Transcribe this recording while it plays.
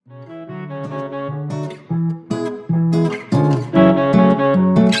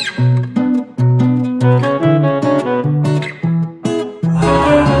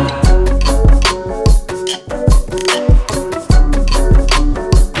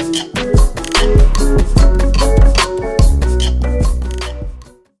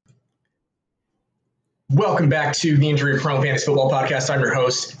welcome back to the Injury Prone Fantasy Football Podcast. I'm your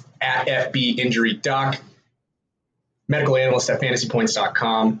host at FB Injury Doc, medical analyst at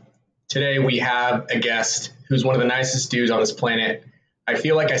fantasypoints.com. Today we have a guest who's one of the nicest dudes on this planet. I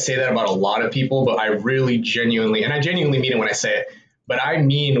feel like I say that about a lot of people, but I really genuinely, and I genuinely mean it when I say it, but I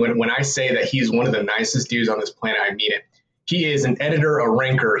mean when I say that he's one of the nicest dudes on this planet, I mean it. He is an editor, a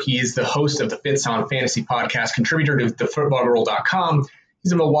ranker. He is the host of the Fits on Fantasy podcast, contributor to thefootballgirl.com.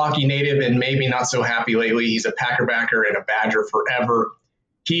 He's a Milwaukee native and maybe not so happy lately. He's a Packer backer and a Badger forever.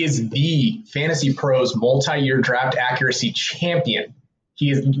 He is the Fantasy Pros multi-year draft accuracy champion.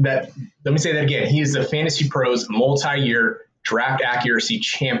 Let me say that again. He is the Fantasy Pros multi-year draft accuracy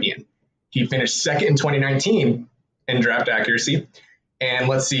champion. He finished second in 2019 in draft accuracy. And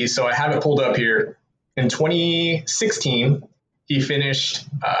let's see. So I have it pulled up here. In 2016, he finished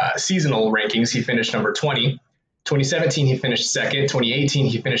seasonal rankings. He finished number 20. 2017, he finished second. 2018,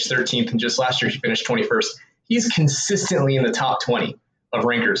 he finished 13th. And just last year, he finished 21st. He's consistently in the top 20 of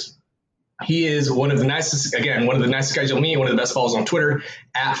rankers. He is one of the nicest guys you'll meet, one of the best follows on Twitter,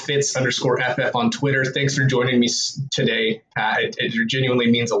 at Fitz_FF on Twitter. Thanks for joining me today, Pat. It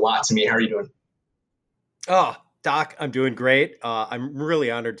genuinely means a lot to me. How are you doing? Oh, Doc, I'm doing great. I'm really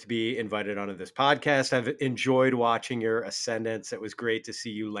honored to be invited onto this podcast. I've enjoyed watching your ascendance. It was great to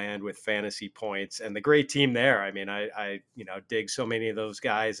see you land with Fantasy Points and the great team there. I mean, I dig so many of those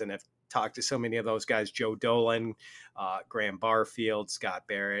guys and have talked to so many of those guys, Joe Dolan, Graham Barfield, Scott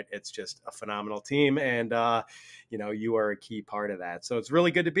Barrett. It's just a phenomenal team. And, you are a key part of that. So it's really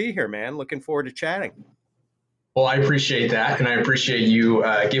good to be here, man. Looking forward to chatting. Well, I appreciate that. And I appreciate you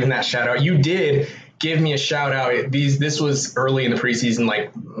giving that shout out. You did give me a shout out. This was early in the preseason,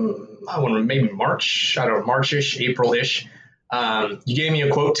 maybe March, March-ish, April-ish. You gave me a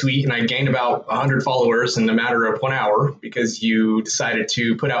quote tweet and I gained about 100 followers in a matter of 1 hour because you decided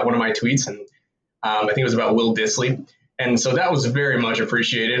to put out one of my tweets. And I think it was about Will Dissly. And so that was very much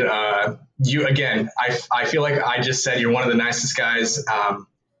appreciated. I feel like I just said you're one of the nicest guys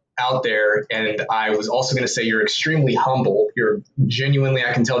out there. And I was also going to say you're extremely humble. You're genuinely,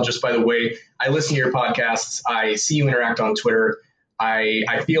 I can tell just by the way I listen to your podcasts. I see you interact on Twitter.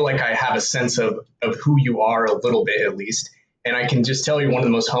 I feel like I have a sense of who you are a little bit at least. And I can just tell you're one of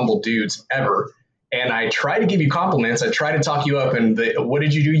the most humble dudes ever. And I try to give you compliments. I try to talk you up. And what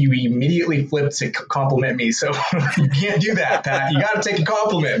did you do? You immediately flipped to compliment me. So you can't do that, Pat. You got to take a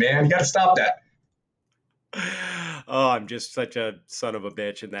compliment, man. You got to stop that. Oh, I'm just such a son of a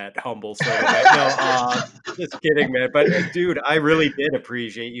bitch in that humble sort of way. No, just kidding, man. But dude, I really did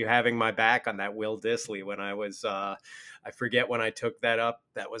appreciate you having my back on that Will Dissly when I was, I forget when I took that up.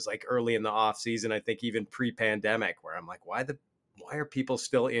 That was like early in the off season. I think even pre-pandemic where I'm like, why are people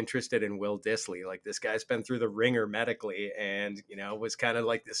still interested in Will Dissly? Like this guy's been through the ringer medically and, was kind of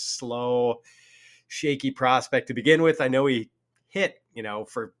like this slow, shaky prospect to begin with. I know he hit,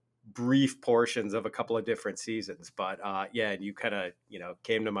 for brief portions of a couple of different seasons, but and you kind of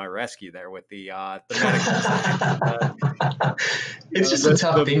came to my rescue there with the medical it's just a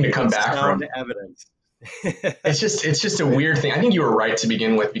tough thing to come back from evidence. it's just a weird thing. I think you were right to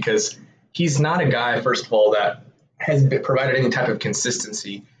begin with because he's not a guy, first of all, that has provided any type of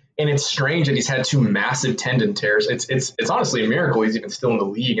consistency, and it's strange that he's had two massive tendon tears. It's honestly a miracle he's even still in the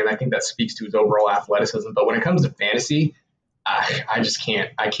league, and I think that speaks to his overall athleticism. But when it comes to fantasy, I just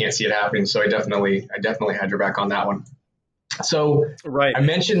can't see it happening. So I definitely had your back on that one. So right. I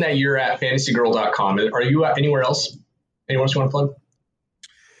mentioned that you're at fantasygirl.com. Are you anywhere else? Anyone else you want to plug?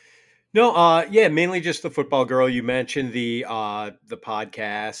 No, mainly just the Football Girl. You mentioned the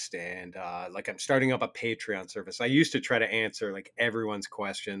podcast and I'm starting up a Patreon service. I used to try to answer like everyone's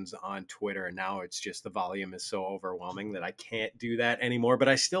questions on Twitter, and now it's just the volume is so overwhelming that I can't do that anymore. But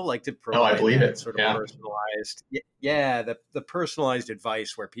I still like to provide sort of personalized, the personalized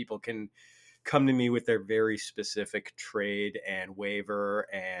advice where people can come to me with their very specific trade and waiver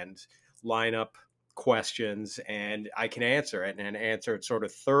and lineup questions, and I can answer it and answer it sort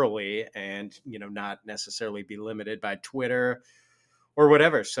of thoroughly and, not necessarily be limited by Twitter or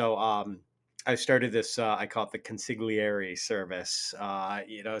whatever. So I started this, I call it the consigliere service,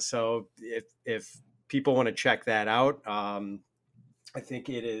 so if people want to check that out, I think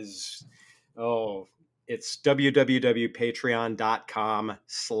it is, it's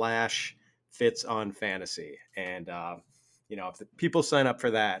www.patreon.com/fitsonfantasy. And, if the people sign up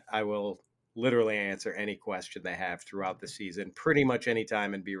for that, I will literally answer any question they have throughout the season, pretty much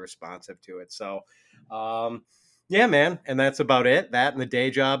anytime, and be responsive to it. So, man. And that's about it. That and the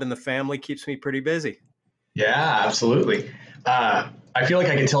day job and the family keeps me pretty busy. Yeah, absolutely. I feel like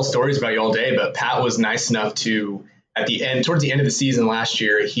I could tell stories about you all day, but Pat was nice enough to, towards the end of the season last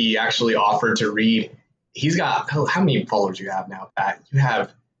year, he actually offered to read he's got, how many followers do you have now, Pat? You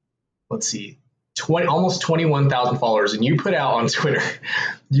have, let's see, almost 21,000 followers. And you put out on Twitter,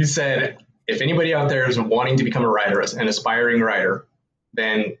 you said, if anybody out there is wanting to become a writer, an aspiring writer,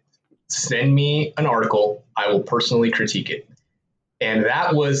 then send me an article. I will personally critique it. And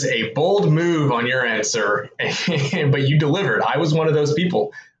that was a bold move on your end, sir. But you delivered. I was one of those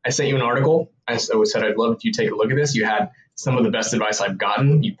people. I sent you an article. I said, I'd love if you take a look at this. You had some of the best advice I've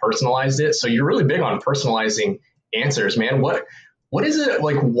gotten. You personalized it. So you're really big on personalizing answers, man. What is it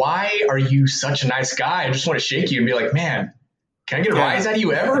like? Why are you such a nice guy? I just want to shake you and be like, man, can I get a rise out of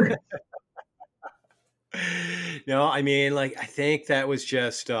you ever? No, I mean, like, I think that was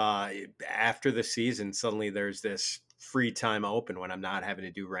just after the season, suddenly there's this free time open when I'm not having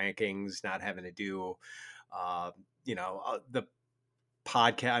to do rankings, not having to do, the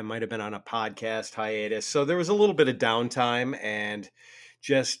podcast. I might have been on a podcast hiatus. So there was a little bit of downtime and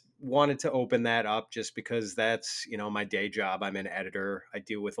just wanted to open that up just because that's, my day job. I'm an editor. I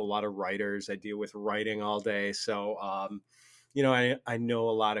deal with a lot of writers. I deal with writing all day. So, I know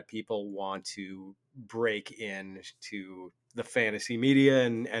a lot of people want to break into the fantasy media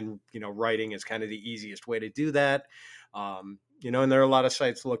and writing is kind of the easiest way to do that. And there are a lot of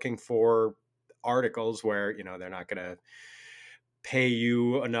sites looking for articles where, they're not going to pay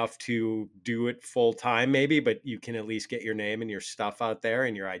you enough to do it full time maybe, but you can at least get your name and your stuff out there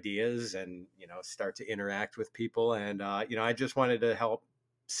and your ideas and, start to interact with people. And, I just wanted to help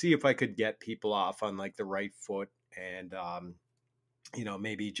see if I could get people off on like the right foot and,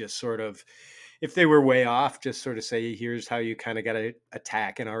 maybe just sort of, if they were way off, just sort of say, here's how you kind of got to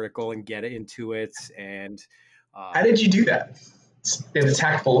attack an article and get into it. And how did you do that in a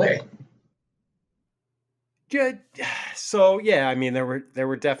tactful way? Yeah. So yeah, I mean, there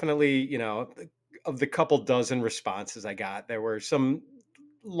were definitely, of the couple dozen responses I got, there were some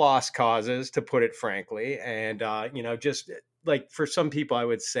lost causes, to put it frankly. And, just like for some people, I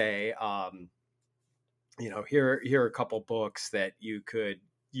would say, here are a couple books that you could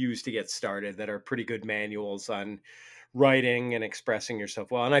use to get started that are pretty good manuals on writing and expressing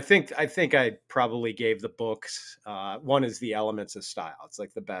yourself well. And I think I probably gave the books. One is The Elements of Style. It's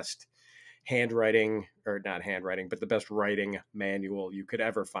like the best handwriting, or not handwriting, but the best writing manual you could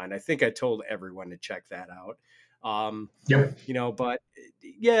ever find. I think I told everyone to check that out. Yep. But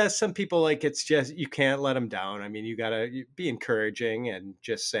yeah, some people, like, it's just, you can't let them down. I mean, you gotta be encouraging and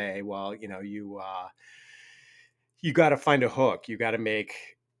just say, well, you got to find a hook. You got to make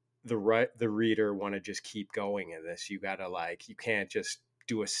the reader want to just keep going in this. You got to, you can't just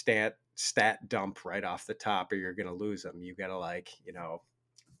do a stat dump right off the top or you're going to lose them. You got to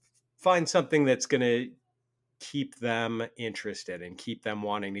find something that's going to keep them interested and keep them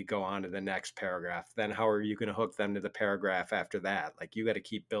wanting to go on to the next paragraph. Then how are you going to hook them to the paragraph after that? Like, you got to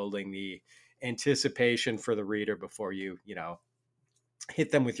keep building the anticipation for the reader before you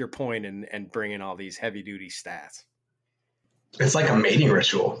hit them with your point and bring in all these heavy duty stats. It's like a mating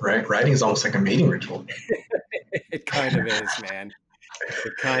ritual, right? Writing is almost like a mating ritual. It kind of is, man.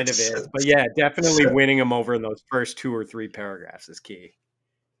 It kind of is. But yeah, definitely winning them over in those first 2 or 3 paragraphs is key.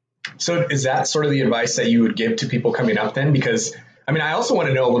 So is that sort of the advice that you would give to people coming up then? Because, I mean, I also want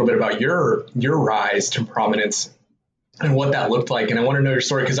to know a little bit about your rise to prominence and what that looked like. And I want to know your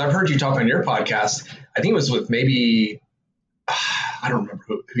story because I've heard you talk on your podcast. I think it was with maybe, I don't remember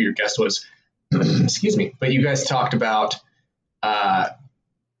who your guest was. Excuse me. But you guys talked about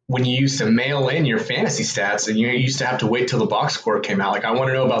when you used to mail in your fantasy stats and you used to have to wait till the box score came out. Like, I want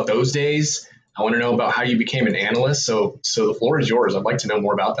to know about those days. I want to know about how you became an analyst. So the floor is yours. I'd like to know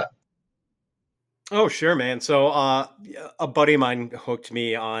more about that. Oh, sure, man. So a buddy of mine hooked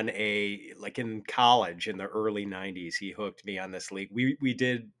me on in college in the early 90s, he hooked me on this league. We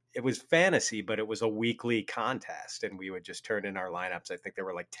did, it was fantasy, but it was a weekly contest and we would just turn in our lineups. I think there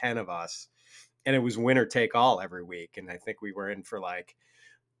were like 10 of us and it was winner take all every week. And I think we were in for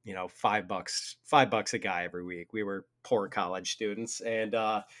 $5 a guy every week. We were poor college students. And,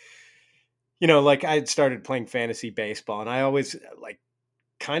 I'd started playing fantasy baseball and I always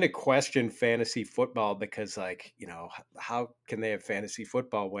kind of questioned fantasy football because how can they have fantasy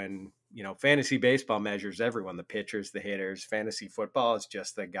football when, fantasy baseball measures everyone, the pitchers, the hitters. Fantasy football is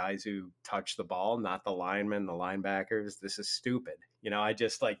just the guys who touch the ball, not the linemen, the linebackers. This is stupid. I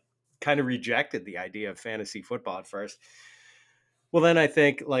just kind of rejected the idea of fantasy football at first. Well, then I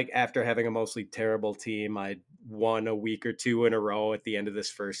think after having a mostly terrible team, I won a week or 2 in a row at the end of this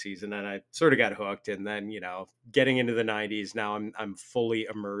first season, and I sort of got hooked. And then, getting into the 90s, now I'm fully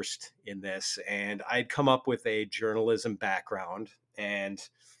immersed in this. And I'd come up with a journalism background and,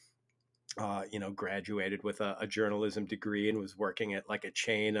 graduated with a journalism degree and was working at a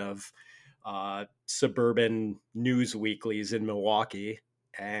chain of suburban news weeklies in Milwaukee.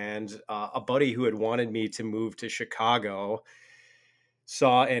 And a buddy who had wanted me to move to Chicago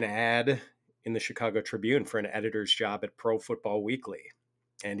saw an ad in the Chicago Tribune for an editor's job at Pro Football Weekly.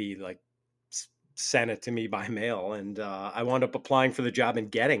 And he sent it to me by mail. And I wound up applying for the job and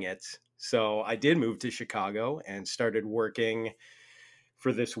getting it. So I did move to Chicago and started working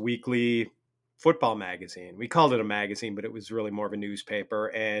for this weekly football magazine. We called it a magazine, but it was really more of a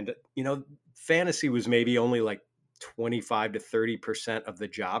newspaper. And, fantasy was maybe only like 25 to 30% of the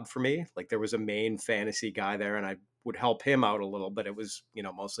job for me. Like there was a main fantasy guy there and I would help him out a little, but it was,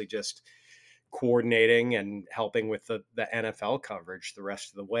 mostly just coordinating and helping with the NFL coverage the rest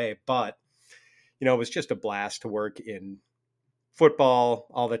of the way. But, it was just a blast to work in football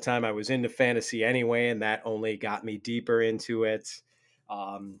all the time. I was into fantasy anyway, and that only got me deeper into it.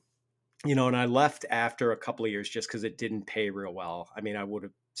 And I left after a couple of years just because it didn't pay real well. I mean, I would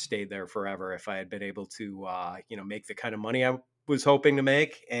have stayed there forever if I had been able to, make the kind of money I was hoping to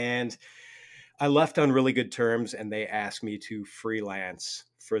make. And I left on really good terms, and they asked me to freelance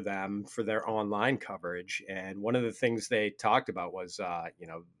for them for their online coverage. And one of the things they talked about was,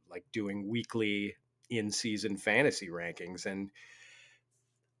 like doing weekly in-season fantasy rankings. And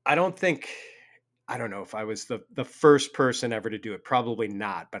I don't know if I was the first person ever to do it. Probably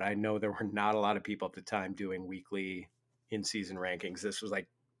not, but I know there were not a lot of people at the time doing weekly in-season rankings. This was like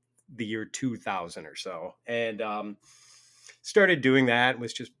the year 2000 or so. And started doing that,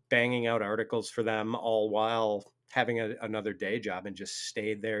 was just banging out articles for them all while having another day job, and just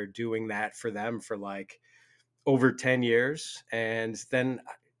stayed there doing that for them for like over 10 years. And then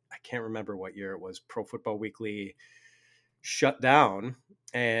I can't remember what year it was, Pro Football Weekly shut down.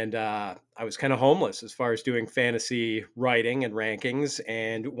 And I was kind of homeless as far as doing fantasy writing and rankings,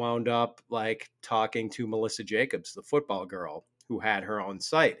 and wound up like talking to Melissa Jacobs, the football girl who had her own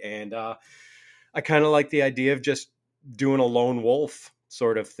site. And I kind of liked the idea of just doing a lone wolf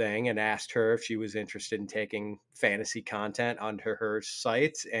sort of thing, and asked her if she was interested in taking fantasy content onto her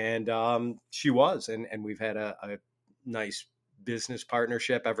site. And she was, and we've had a nice business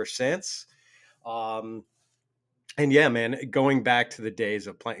partnership ever since. And yeah, man, going back to the days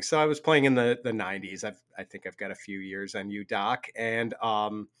of playing. So I was playing in the 90s. I think I've got a few years on you, Doc. And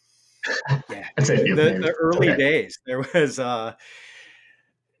yeah, the early days, there was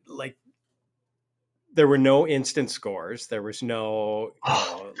there were no instant scores. There was no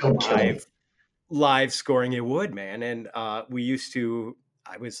live scoring. It would, man. And I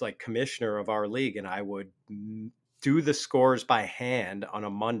was like commissioner of our league, and I would do the scores by hand on a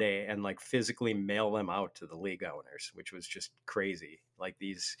Monday and like physically mail them out to the league owners, which was just crazy. Like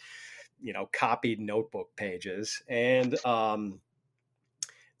these, copied notebook pages. And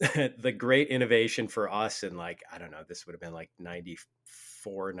the great innovation for us, and like, I don't know, this would have been like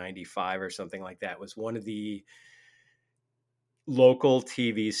 94, 95 or something like that, was one of the local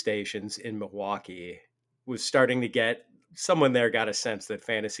TV stations in Milwaukee was starting to get, someone there got a sense that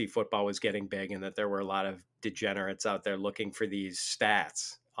fantasy football was getting big, and that there were a lot of degenerates out there looking for these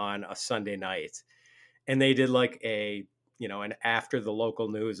stats on a Sunday night. And they did like an after the local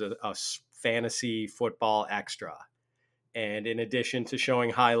news, a fantasy football extra. And in addition to showing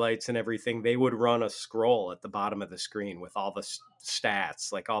highlights and everything, they would run a scroll at the bottom of the screen with all the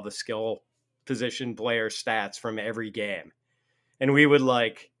stats, like all the skill position player stats from every game. And we would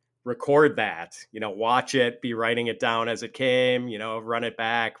like record that, watch it, be writing it down as it came, run it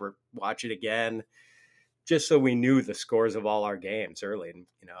back, watch it again, just so we knew the scores of all our games early. And,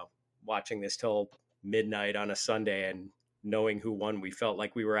 watching this till midnight on a Sunday and knowing who won, we felt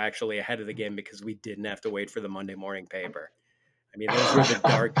like we were actually ahead of the game because we didn't have to wait for the Monday morning paper. I mean, those were the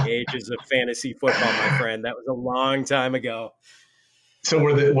dark ages of fantasy football, my friend. That was a long time ago. So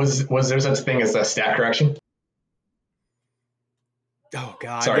was there such thing as a stat correction? Oh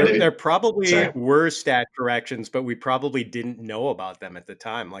God, there probably were stat corrections, but we probably didn't know about them at the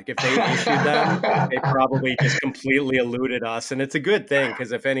time. Like if they issued them, they probably just completely eluded us. And it's a good thing,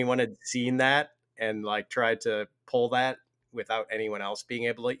 because if anyone had seen that and like tried to pull that without anyone else being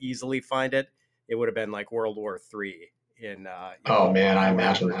able to easily find it, it would have been like World War III in. Man, I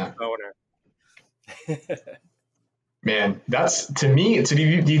imagine that. Man, that's, to me. So do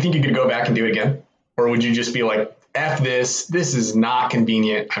you think you could go back and do it again, or would you just be like, F this. This is not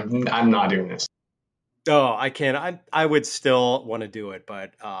convenient. I'm not doing this. Oh, I can't. I would still want to do it,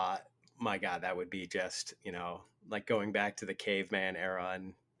 but my God, that would be just, like going back to the caveman era.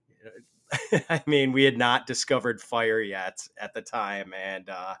 And I mean, we had not discovered fire yet at the time, and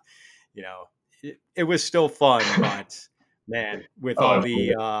it was still fun. But man, with all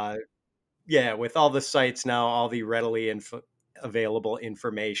the with all the sites now, all the readily available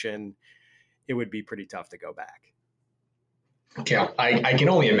information, it would be pretty tough to go back. Okay, I can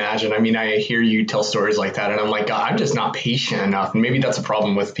only imagine. I mean, I hear you tell stories like that, and I'm like, God, I'm just not patient enough. And maybe that's a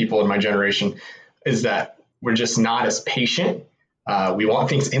problem with people in my generation, is that we're just not as patient. We want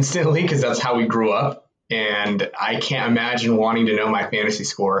things instantly because that's how we grew up. And I can't imagine wanting to know my fantasy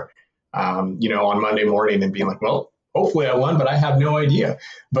score, on Monday morning and being like, well, hopefully I won, but I have no idea.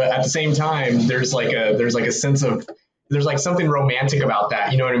 But at the same time, there's like a sense of, there's like something romantic about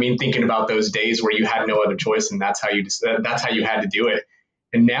that. You know what I mean? Thinking about those days where you had no other choice and that's how you had to do it.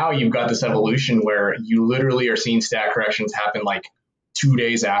 And now you've got this evolution where you literally are seeing stat corrections happen like 2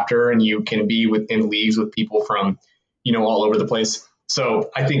 days after, and you can be within leagues with people from, all over the place. So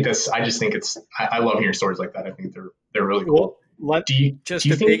I love hearing stories like that. I think they're really cool. Well, do you think,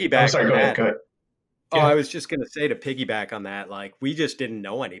 piggyback. Oh, sorry, go ahead. Oh, Yeah. I was just going to say, to piggyback on that, like, we just didn't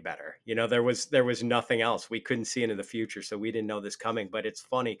know any better. There was nothing else. We couldn't see into the future, so we didn't know this coming. But it's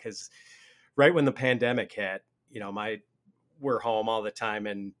funny because right when the pandemic hit, we're home all the time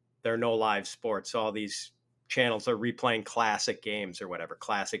and there are no live sports. So all these channels are replaying classic games or whatever,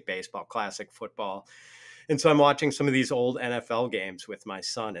 classic baseball, classic football. And so I'm watching some of these old NFL games with my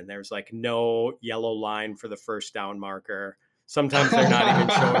son, and there's like no yellow line for the first down marker. Sometimes they're not even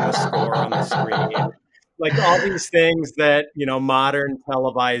showing the score on the screen. Like all these things that, modern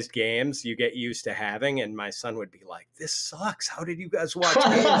televised games you get used to having. And my son would be like, this sucks. How did you guys watch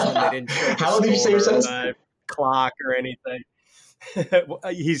games when they didn't show the How old did you say your score or son? the clock or anything?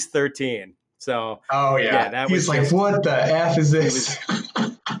 He's 13. So, Oh yeah. that He's was like, just, what the F is this?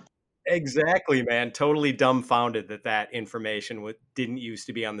 exactly, man. Totally dumbfounded that information didn't used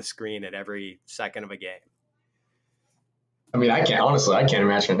to be on the screen at every second of a game. I mean, I can't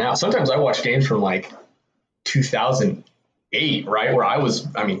imagine it now. Sometimes I watch games from like 2008, right? Where I was,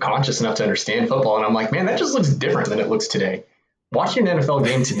 conscious enough to understand football. And I'm like, man, that just looks different than it looks today. Watching an NFL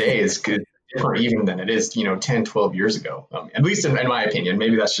game today is good, different even than it is, 10, 12 years ago. At least in my opinion.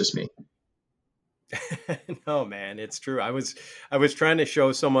 Maybe that's just me. No, man, it's true. I was trying to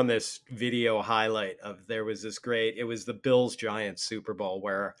show someone this video highlight of, it was the Bills Giants Super Bowl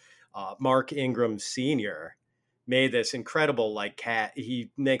where Mark Ingram Sr. made this incredible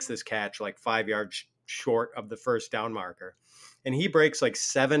he makes this catch like 5 yards short of the first down marker, and he breaks like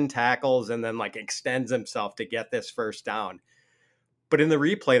 7 tackles and then like extends himself to get this first down. But in the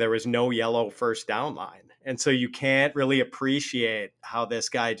replay, there was no yellow first down line. And so you can't really appreciate how this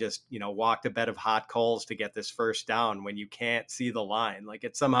guy just, walked a bed of hot coals to get this first down when you can't see the line. Like,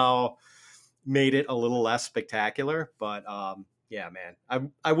 it somehow made it a little less spectacular. But yeah,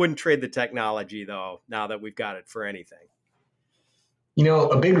 man, I wouldn't trade the technology, though, now that we've got it, for anything.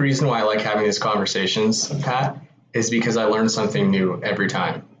 A big reason why I like having these conversations, Pat, is because I learn something new every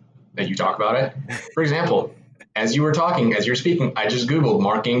time that you talk about it. For example, as you're speaking, I just Googled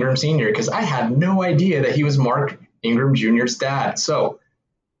Mark Ingram Sr. because I had no idea that he was Mark Ingram Jr.'s dad. So,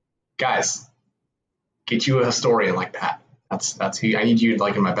 guys, get you a historian like Pat. That's who I need you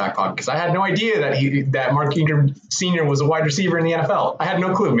like in my back pocket, because I had no idea that Mark Ingram Sr. was a wide receiver in the NFL. I had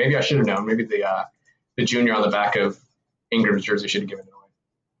no clue. Maybe I should have known. Maybe the junior on the back of Ingram's jersey should have given it away.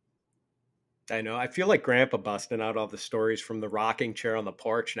 I know. I feel like Grandpa busting out all the stories from the rocking chair on the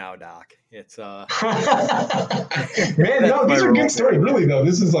porch now, Doc. It's man, no, these are good stories. Really though,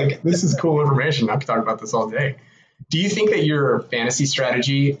 this is cool information. I could talk about this all day. Do you think that your fantasy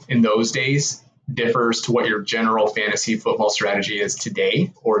strategy in those days differs to what your general fantasy football strategy is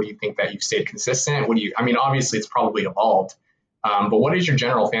today, or do you think that you've stayed consistent? Obviously it's probably evolved, but what is your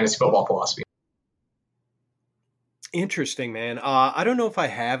general fantasy football philosophy? Interesting, man. I don't know if I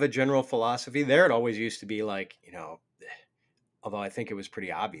have a general philosophy there. It always used to be like, although I think it was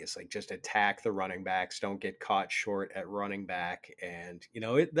pretty obvious, like just attack the running backs, don't get caught short at running back. And,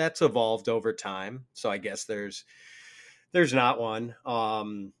 that's evolved over time. So I guess there's not one.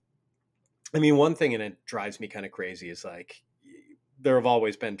 One thing, and it drives me kind of crazy, is like, there have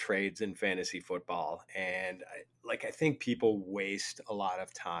always been trades in fantasy football. And I think people waste a lot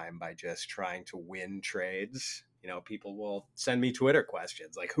of time by just trying to win trades. People will send me Twitter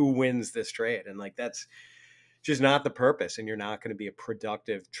questions like, who wins this trade? And like, that's just not the purpose. And you're not going to be a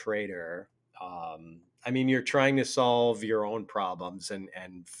productive trader. You're trying to solve your own problems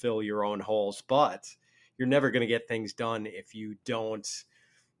and fill your own holes, but you're never going to get things done if you don't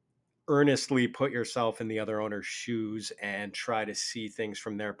earnestly put yourself in the other owner's shoes and try to see things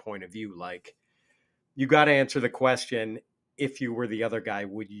from their point of view. Like, you got to answer the question, if you were the other guy,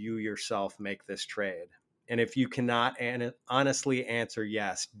 would you yourself make this trade? And if you cannot honestly answer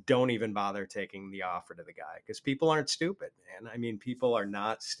yes, don't even bother taking the offer to the guy, because people aren't stupid, man. People are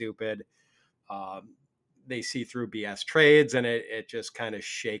not stupid. they see through BS trades, and it just kind of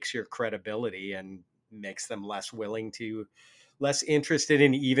shakes your credibility and makes them less interested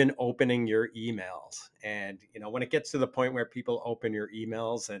in even opening your emails. And, when it gets to the point where people open your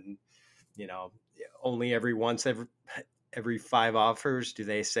emails and, only every 5 offers do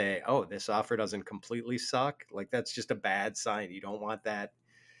they say, oh, this offer doesn't completely suck. Like, that's just a bad sign. You don't want that.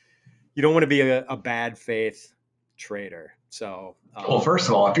 You don't want to be a bad faith trader. So, well, first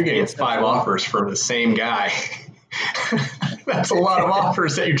of all, if you're getting 5 offers from the same guy, that's a lot of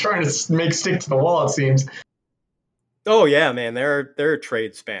offers that you're trying to make stick to the wall, it seems. Oh yeah, man, they're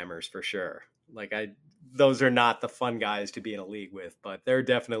trade spammers for sure. Like, those are not the fun guys to be in a league with, but they're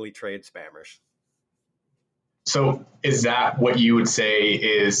definitely trade spammers. So is that what you would say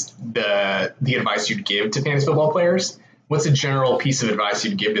is the advice you'd give to fantasy football players? What's a general piece of advice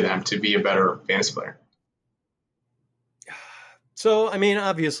you'd give to them to be a better fantasy player? So, I mean,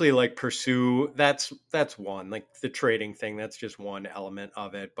 obviously, like, pursue, that's one, like the trading thing, that's just one element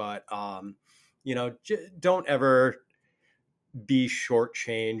of it. But, don't ever be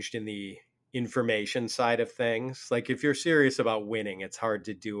shortchanged in the information side of things. Like, if you're serious about winning, it's hard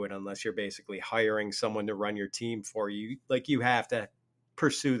to do it unless you're basically hiring someone to run your team for you. Like, you have to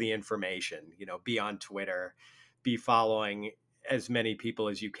pursue the information, be on Twitter, be following as many people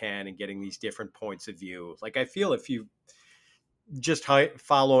as you can and getting these different points of view. Like, I feel if you just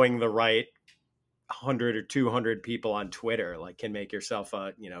following the right 100 or 200 people on Twitter, like, can make yourself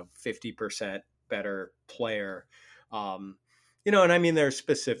a, 50% better player. And I mean, there's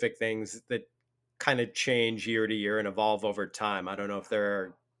specific things that kind of change year to year and evolve over time. I don't know if there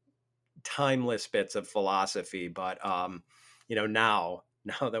are timeless bits of philosophy, but, now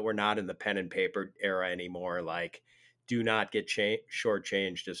that we're not in the pen and paper era anymore, like, do not get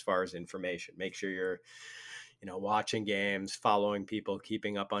shortchanged as far as information. Make sure you're, watching games, following people,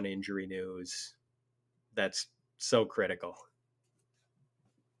 keeping up on injury news. That's so critical.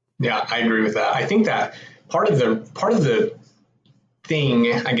 Yeah, I agree with that. I think that part of the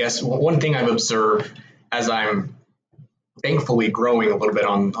thing, I guess, one thing I've observed as I'm thankfully growing a little bit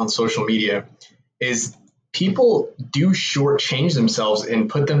on social media is people do shortchange themselves and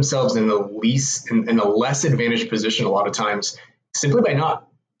put themselves in a less advantaged position a lot of times simply by not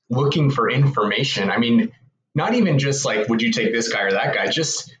looking for information. I mean, not even just like, would you take this guy or that guy,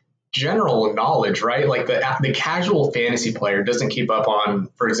 just general knowledge, right? Like the casual fantasy player doesn't keep up on,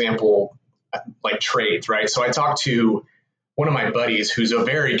 for example, like trades, right? So I talked to one of my buddies who's a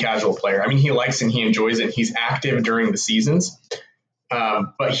very casual player. I mean, he likes and he enjoys it. He's active during the seasons,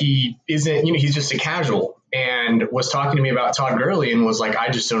 but he isn't, he's just a casual, and was talking to me about Todd Gurley and was like, I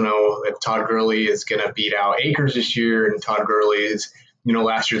just don't know if Todd Gurley is going to beat out Akers this year. And Todd Gurley is,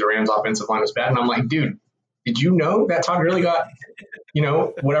 last year the Rams offensive line was bad. And I'm like, dude, did you know that Todd Gurley got,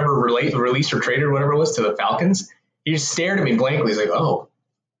 whatever release or traded or whatever it was to the Falcons? He just stared at me blankly. He's like, oh,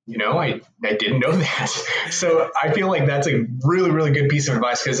 I didn't know that. So I feel like that's a really, really good piece of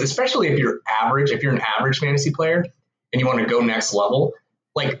advice, because especially if you're an average fantasy player and you want to go next level,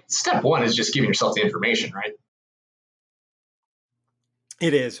 like, step one is just giving yourself the information, right?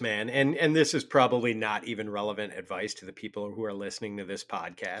 It is, man. And this is probably not even relevant advice to the people who are listening to this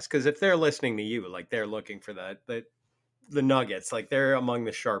podcast, because if they're listening to you, like, they're looking for the nuggets, like, they're among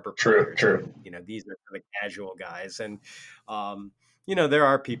the sharper players. True. These are for the casual guys. And, there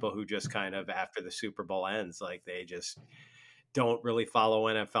are people who just kind of, after the Super Bowl ends, like, they just don't really follow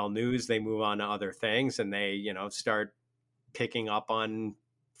NFL news. They move on to other things, and they, start picking up on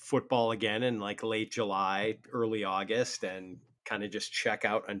football again in like late July, early August, and kind of just check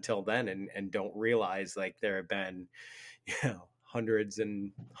out until then, and don't realize, like, there have been, hundreds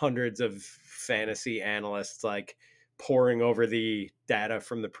and hundreds of fantasy analysts, like, poring over the data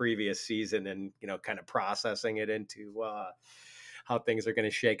from the previous season and, kind of processing it into how things are going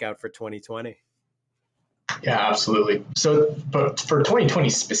to shake out for 2020. Yeah, absolutely. So, but for 2020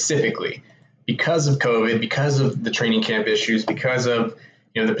 specifically, because of COVID, because of the training camp issues, because of,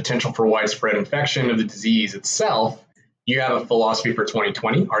 the potential for widespread infection of the disease itself, you have a philosophy for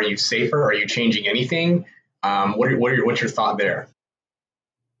 2020. Are you safer? Are you changing anything? What's your thought there?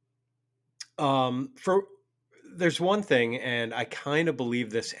 There's one thing, and I kind of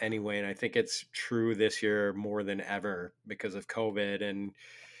believe this anyway, and I think it's true this year more than ever because of COVID, and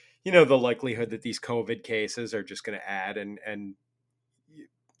the likelihood that these COVID cases are just going to add, and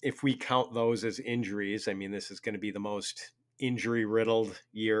if we count those as injuries, I mean, this is going to be the most injury riddled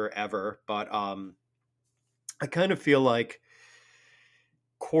year ever. But I kind of feel like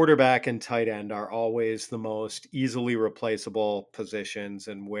quarterback and tight end are always the most easily replaceable positions,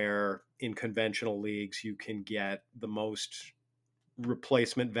 and where in conventional leagues you can get the most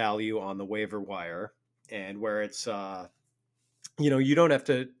replacement value on the waiver wire. and where it's, you don't have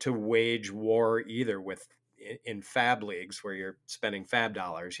to wage war either with in fab leagues where you're spending fab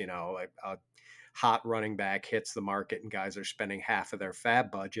dollars. A hot running back hits the market and guys are spending half of their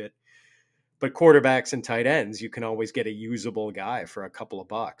fab budget. But quarterbacks and tight ends, you can always get a usable guy for a couple of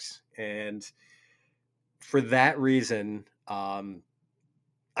bucks. And for that reason, I'm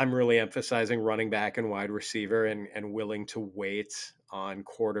really emphasizing running back and wide receiver and willing to wait on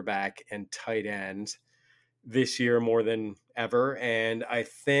quarterback and tight end this year more than ever. And I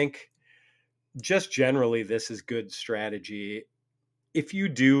think just generally, this is good strategy. If you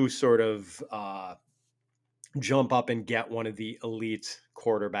do sort of jump up and get one of the elite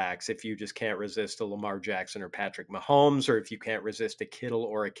quarterbacks, if you just can't resist a Lamar Jackson or Patrick Mahomes, or if you can't resist a Kittle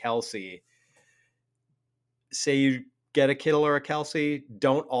or a Kelsey, say you get a Kittle or a Kelsey,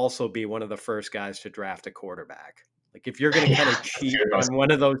 don't also be one of the first guys to draft a quarterback. Like if you're going to kind of cheat on one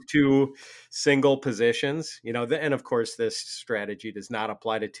of those two single positions, and of course this strategy does not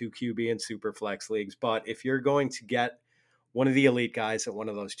apply to 2 QB and super flex leagues, but if you're going to get one of the elite guys at one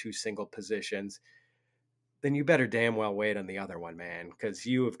of those two single positions, then you better damn well wait on the other one, man, because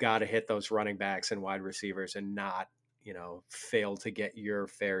you have got to hit those running backs and wide receivers and not, fail to get your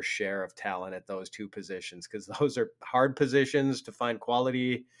fair share of talent at those two positions, because those are hard positions to find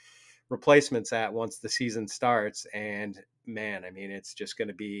quality replacements at once the season starts. And man, I mean, it's just going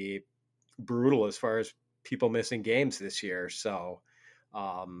to be brutal as far as people missing games this year. So,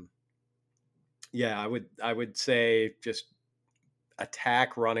 I would say just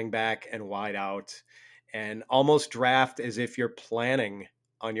attack running back and wide out and almost draft as if you're planning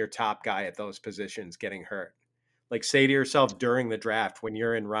on your top guy at those positions getting hurt. Like say to yourself during the draft, when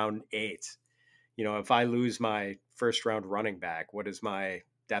you're in round 8, if I lose my first round running back, what does my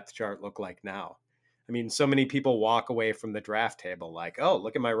depth chart look like now? I mean, so many people walk away from the draft table like, oh,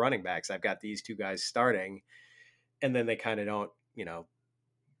 look at my running backs. I've got these two guys starting. And then they kind of don't,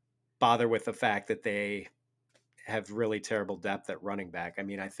 bother with the fact that they have really terrible depth at running back. I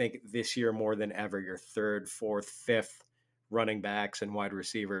mean, I think this year more than ever, your 3rd, 4th, 5th running backs and wide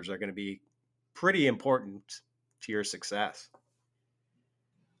receivers are going to be pretty important to your success.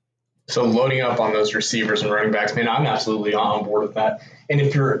 So loading up on those receivers and running backs, man, I'm absolutely on board with that. And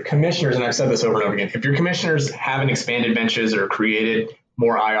if your commissioners, and I've said this over and over again, if your commissioners haven't expanded benches or created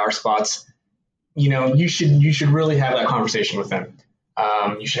more IR spots, you should really have that conversation with them.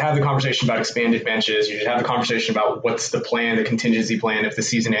 You should have the conversation about expanded benches. You should have the conversation about what's the plan, the contingency plan if the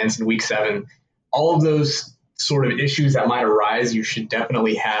season ends in week 7. All of those sort of issues that might arise, you should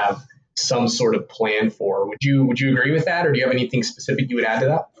definitely have some sort of plan for. Would you agree with that, or do you have anything specific you would add to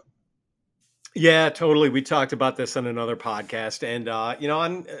that? Yeah, totally. We talked about this on another podcast, and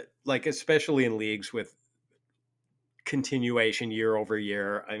I'm like, especially in leagues with continuation year over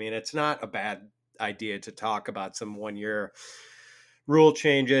year. I mean, it's not a bad idea to talk about some 1-year rule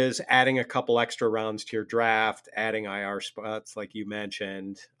changes, adding a couple extra rounds to your draft, adding IR spots like you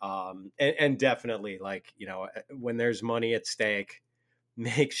mentioned, and definitely when there's money at stake,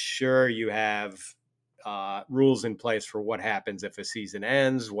 make sure you have rules in place for what happens if a season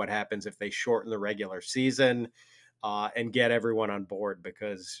ends, what happens if they shorten the regular season, and get everyone on board,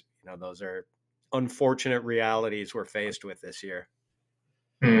 because those are unfortunate realities we're faced with this year.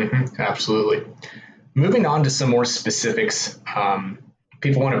 Mm-hmm, absolutely. Moving on to some more specifics,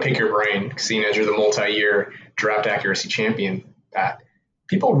 people want to pick your brain, seeing as you're the multi-year draft accuracy champion, Pat.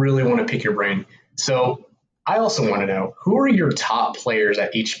 People really want to pick your brain. So I also want to know, who are your top players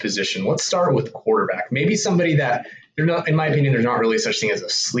at each position? Let's start with quarterback. Maybe somebody that, they're not, in my opinion, there's not really such thing as a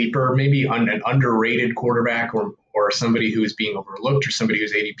sleeper, maybe an underrated quarterback, or somebody who is being overlooked, or somebody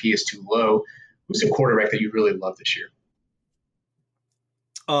whose ADP is too low. Who's a quarterback that you really love this year?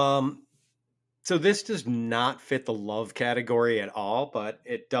 So this does not fit the love category at all, but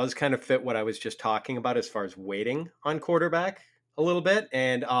it does kind of fit what I was just talking about as far as waiting on quarterback a little bit.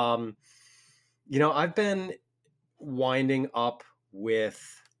 And, I've been winding up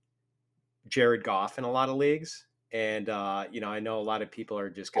with Jared Goff in a lot of leagues. And, I know a lot of people are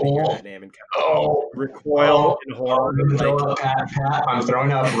just going to hear that name and kind of recoil in horror. Pat, I'm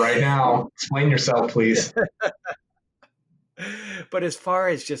throwing up right now. Explain yourself, please. But as far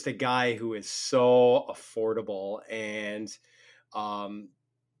as just a guy who is so affordable and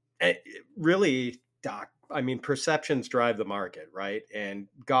really, Doc, I mean, perceptions drive the market, right? And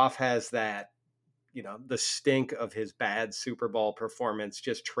Goff has that, the stink of his bad Super Bowl performance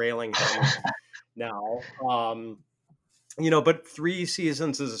just trailing him now. But 3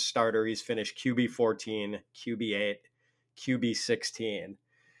 seasons as a starter, he's finished QB 14, QB 8, QB 16,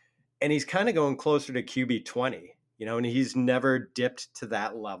 and he's kind of going closer to QB 20. And he's never dipped to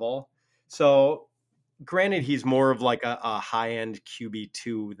that level. So granted, he's more of like a high-end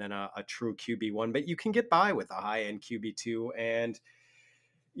QB2 than a true QB1, but you can get by with a high-end QB2. And,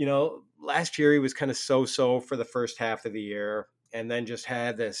 last year he was kind of so-so for the first half of the year, and then just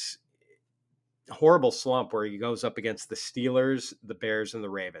had this horrible slump where he goes up against the Steelers, the Bears, and the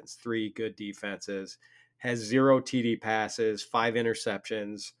Ravens, three good defenses, has 0 TD passes, 5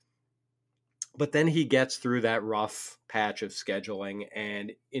 interceptions. But then he gets through that rough patch of scheduling,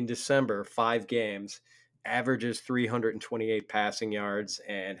 and in December, 5 games, averages 328 passing yards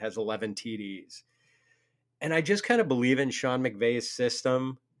and has 11 TDs. And I just kind of believe in Sean McVay's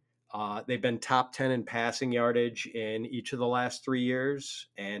system. They've been top 10 in passing yardage in each of the last 3 years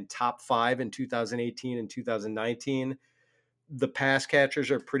and top 5 in 2018 and 2019. The pass catchers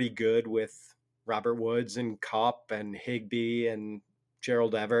are pretty good with Robert Woods and Kupp and Higbee and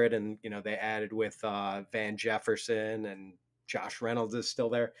Gerald Everett, and they added with Van Jefferson, and Josh Reynolds is still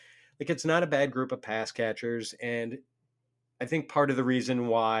there. Like, it's not a bad group of pass catchers, and I think part of the reason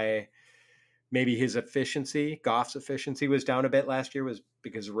why maybe Goff's efficiency was down a bit last year was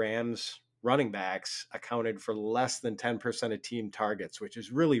because Rams running backs accounted for less than 10% of team targets, which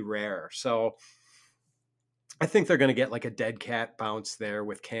is really rare. So I think they're going to get like a dead cat bounce there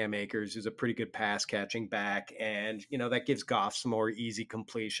with Cam Akers, who's a pretty good pass catching back. And, that gives Goff some more easy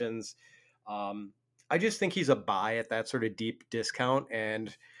completions. I just think he's a buy at that sort of deep discount.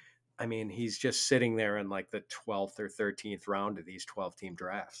 And I mean, he's just sitting there in like the 12th or 13th round of these 12-team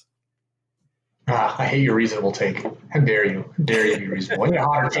drafts. I hate your reasonable take. How dare you? How dare you be reasonable? You need a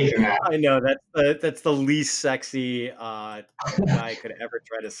hotter take than that. I know that's the least sexy guy I could ever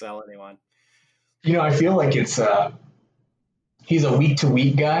try to sell anyone. I feel like it's he's a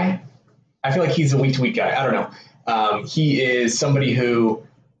week-to-week guy. I feel like he's a week-to-week guy. I don't know. He is somebody who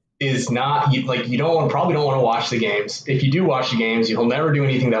is not like probably don't want to watch the games. If you do watch the games, he'll never do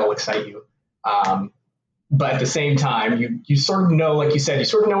anything that will excite you. But at the same time, you sort of know, like you said, you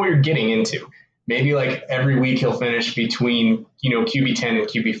sort of know what you're getting into. Maybe like every week he'll finish between QB 10 and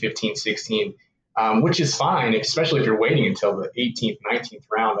QB 15, 16. Which is fine, especially if you're waiting until the 18th, 19th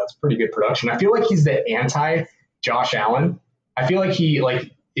round. That's pretty good production. I feel like he's the anti-Josh Allen. I feel like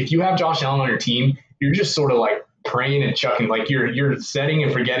if you have Josh Allen on your team, you're just sort of like praying and chucking, like you're setting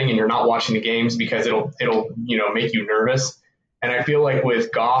and forgetting, and you're not watching the games because it'll make you nervous. And I feel like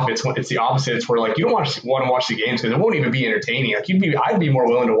with Goff, it's the opposite. It's where like you don't want to watch the games because it won't even be entertaining. Like I'd be more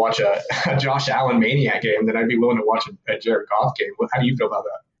willing to watch a Josh Allen maniac game than I'd be willing to watch a Jared Goff game. How do you feel about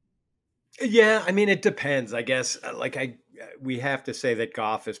that? Yeah, I mean, it depends, I guess. We have to say that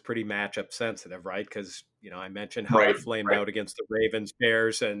Goff is pretty matchup sensitive, right? Because, I mentioned how he flamed out against the Ravens,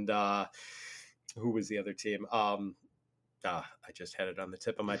 Bears, and who was the other team? I just had it on the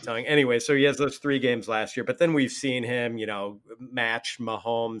tip of my tongue. Anyway, so he has those 3 games last year, but then we've seen him, match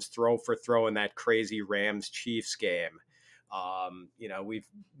Mahomes throw for throw in that crazy Rams-Chiefs game.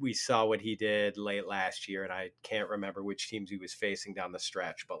 We saw what he did late last year, and I can't remember which teams he was facing down the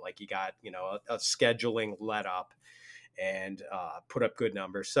stretch, but like he got, a scheduling let up and put up good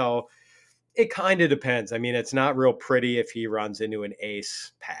numbers. So it kind of depends. I mean, it's not real pretty if he runs into an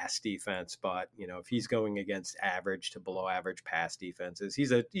ace pass defense, but if he's going against average to below average pass defenses,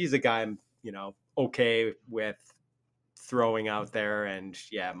 he's a guy I'm, okay with throwing out there. And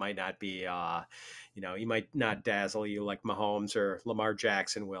yeah, it might not be, he might not dazzle you like Mahomes or Lamar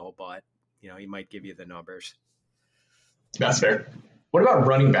Jackson will, but he might give you the numbers. That's fair. What about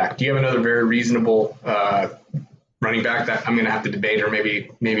running back? Do you have another very reasonable running back that I'm going to have to debate, or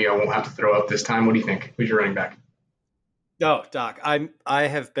maybe I won't have to throw up this time? What do you think? Who's your running back? Oh, Doc, I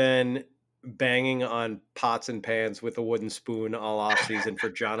have been banging on pots and pans with a wooden spoon all off season for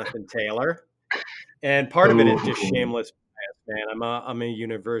Jonathan Taylor. And part of it is just shameless bias, man. I'm a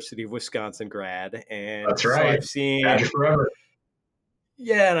University of Wisconsin grad, and that's right. So I've seen forever.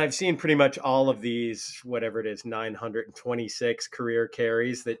 Yeah, and I've seen pretty much all of these, whatever it is, 926 career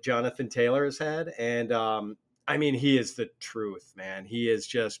carries that Jonathan Taylor has had, and I mean, he is the truth, man. He is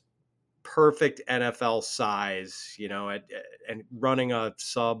just perfect NFL size, and running a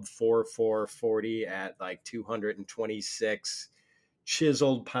sub 4.4 40 at like 226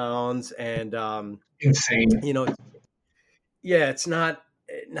 chiseled pounds, and insane. Yeah, it's not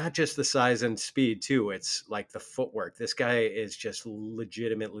just the size and speed too. It's like the footwork. This guy is just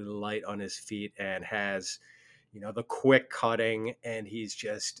legitimately light on his feet and has, the quick cutting, and he's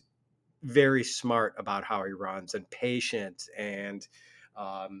just very smart about how he runs and patient, and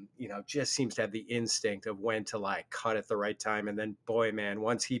just seems to have the instinct of when to like cut at the right time. And then, boy, man,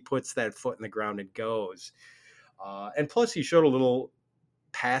 once he puts that foot in the ground and goes, and plus he showed a little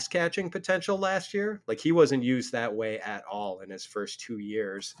pass catching potential last year. Like he wasn't used that way at all in his first 2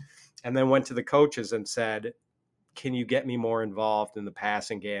 years, and then went to the coaches and said, can you get me more involved in the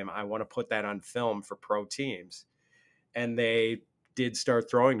passing game? I want to put that on film for pro teams. And they did start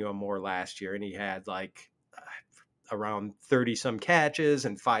throwing to him more last year. And he had like around 30 some catches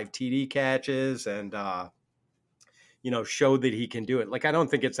and 5 TD catches and, showed that he can do it. Like, I don't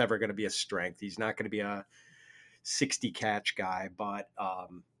think it's ever going to be a strength. He's not going to be a 60 catch guy, but,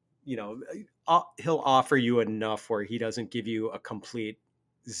 he'll offer you enough where he doesn't give you a complete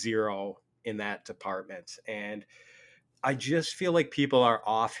zero in that department. And I just feel like people are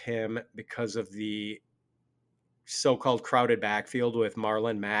off him because of the so-called crowded backfield with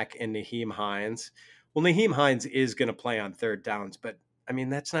Marlon Mack and Nyheim Hines. Well, Nyheim Hines is going to play on third downs, but I mean,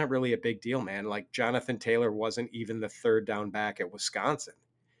 that's not really a big deal, man. Like Jonathan Taylor wasn't even the third down back at Wisconsin.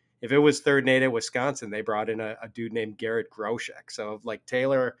 If it was 3rd and 8 at Wisconsin, they brought in a dude named Garrett Groshek. So like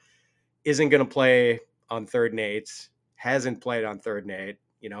Taylor isn't going to play on 3rd and 8s, hasn't played on 3rd and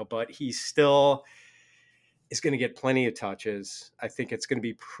 8, but he still is going to get plenty of touches. I think it's going to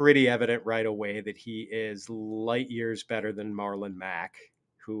be pretty evident right away that he is light years better than Marlon Mack,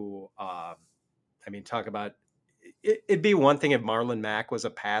 who, talk about it'd be one thing if Marlon Mack was a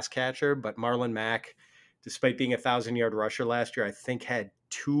pass catcher, but Marlon Mack, despite being a 1,000-yard rusher last year, I think had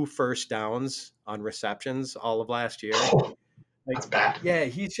 2 first downs on receptions all of last year. That's bad. Yeah,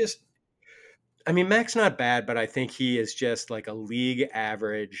 he's just, Mack's not bad, but I think he is just like a league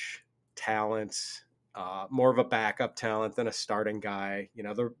average talent, more of a backup talent than a starting guy.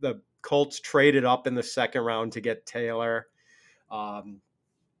 The Colts traded up in the 2nd round to get Taylor.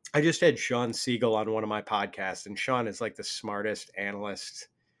 I just had Sean Siegel on one of my podcasts, and Sean is like the smartest analyst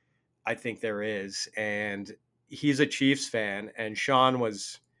I think there is. And he's a Chiefs fan, and Sean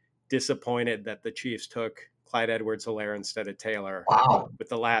was disappointed that the Chiefs took Clyde Edwards-Helaire instead of Taylor with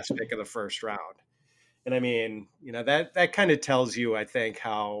the last pick of the 1st round. And that kind of tells you, I think,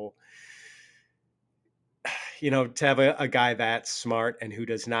 how, to have a guy that smart and who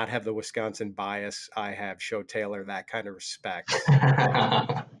does not have the Wisconsin bias I have, show Taylor that kind of respect.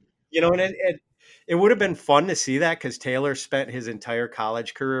 And it would have been fun to see that because Taylor spent his entire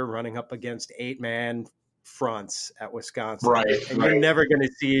college career running up against 8-man fronts at Wisconsin. Right. And you're never going to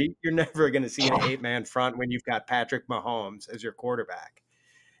see an 8-man front when you've got Patrick Mahomes as your quarterback.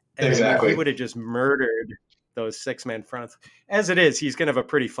 And exactly. He would have just murdered those 6-man fronts. As it is, he's going to have a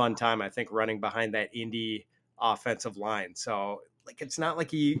pretty fun time, I think, running behind that Indy offensive line. So, it's not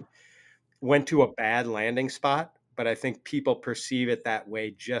like he went to a bad landing spot, but I think people perceive it that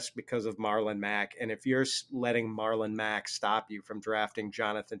way just because of Marlon Mack. And if you're letting Marlon Mack stop you from drafting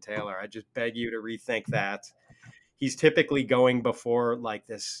Jonathan Taylor, I just beg you to rethink that. He's typically going before like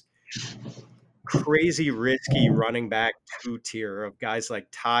this crazy risky running back 2 tier of guys like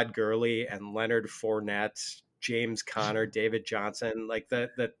Todd Gurley and Leonard Fournette, James Conner, David Johnson, like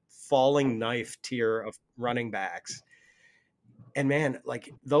the falling knife tier of running backs. And man, like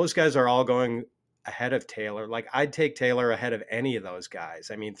those guys are all going ahead of Taylor. Like I'd take Taylor ahead of any of those guys.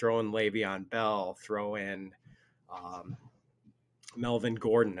 Throw in Le'Veon Bell, throw in Melvin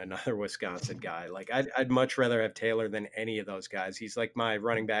Gordon, another Wisconsin guy. Like I'd much rather have Taylor than any of those guys. He's like my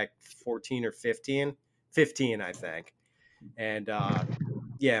running back 14 or 15, I think. And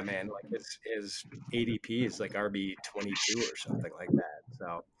yeah, man, like his ADP is like RB 22 or something like that.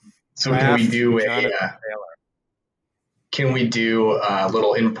 So can we do a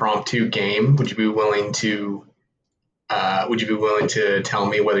little impromptu game? Would you be willing to tell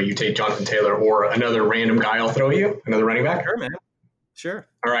me whether you take Jonathan Taylor or another random guy I'll throw you, another running back? Sure, man. Sure.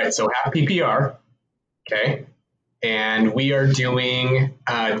 All right, so half PPR, okay, and we are doing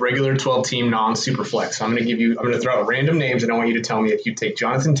regular 12-team non-super flex. So I'm going to throw out random names, and I want you to tell me if you take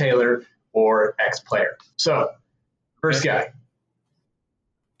Jonathan Taylor or X player. So, first guy,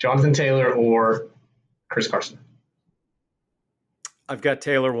 Jonathan Taylor or Chris Carson? I've got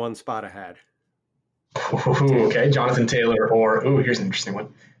Taylor one spot ahead. Ooh, okay, Jonathan Taylor or here's an interesting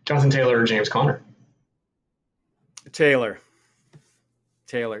one. Jonathan Taylor or James Conner? Taylor.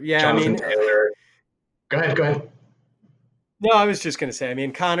 Yeah, Jonathan Taylor. Go ahead. No, I was just going to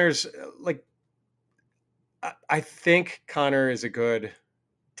say, Conner's like, I think Conner is a good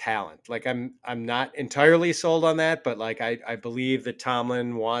talent. Like I'm not entirely sold on that, but like I believe that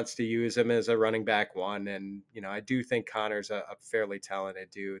Tomlin wants to use him as a running back 1. And, I do think Conner's a fairly talented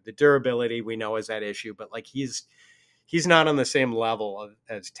dude. The durability we know is that issue, but like he's not on the same level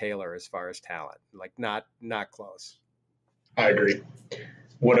as Taylor as far as talent, like not close. I agree.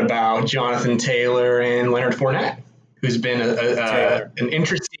 What about Jonathan Taylor and Leonard Fournette, who's been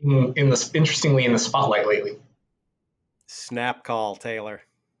interestingly in the spotlight lately? Snap call, Taylor.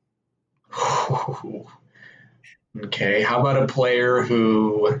 Okay, how about a player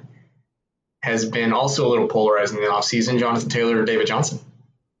who has been also a little polarizing in the offseason, Jonathan Taylor or David Johnson?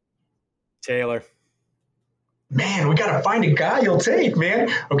 Taylor. Man, we got to find a guy you'll take, man.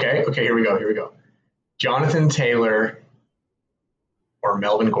 Okay, here we go. Jonathan Taylor or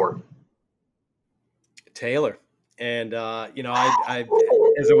Melvin Gordon? Taylor. And, I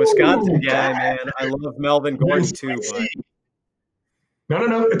as a Wisconsin guy, man, I love Melvin Gordon too, but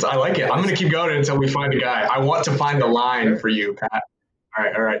No. I like it. I'm going to keep going until we find a guy. I want to find the line for you, Pat.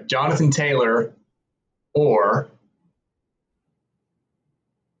 All right. Jonathan Taylor or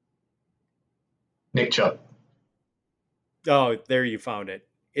Nick Chubb? Oh, there you found it.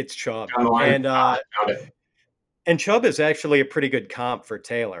 It's Chubb. And found it. And Chubb is actually a pretty good comp for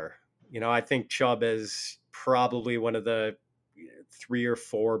Taylor. I think Chubb is probably one of the 3 or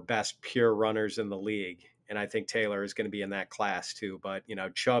 4 best pure runners in the league. And I think Taylor is going to be in that class too. But,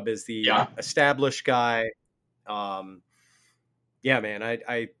 Chubb is the established guy. Man,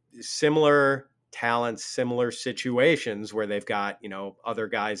 I similar talents, similar situations where they've got, other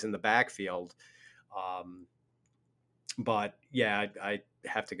guys in the backfield. But yeah, I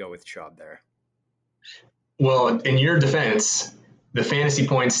have to go with Chubb there. Well, in your defense, the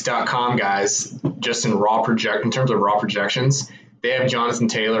fantasypoints.com guys, just in terms of raw projections, they have Jonathan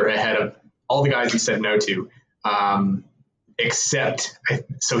Taylor ahead of all the guys you said no to,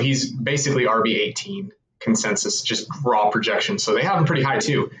 so he's basically RB18 consensus, just raw projection. So they have him pretty high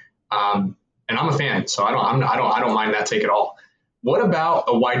too, and I'm a fan, so I don't mind that take at all. What about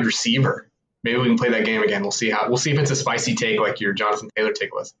a wide receiver? Maybe we can play that game again. We'll see if it's a spicy take like your Jonathan Taylor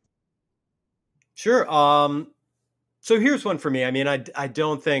take was. Sure. So here's one for me. I mean, I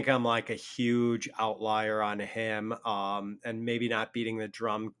don't think I'm like a huge outlier on him, and maybe not beating the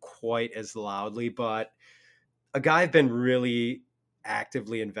drum quite as loudly, but a guy I've been really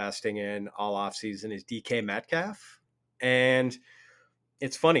actively investing in all offseason is DK Metcalf. And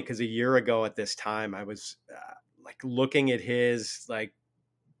it's funny because a year ago at this time, I was looking at his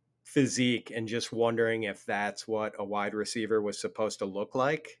physique and just wondering if that's what a wide receiver was supposed to look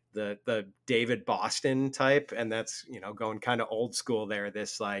like, the David Boston type. And that's, going kind of old school there,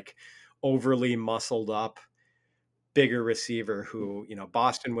 this overly muscled up, bigger receiver who,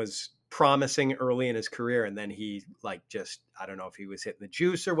 Boston was promising early in his career. And then he I don't know if he was hitting the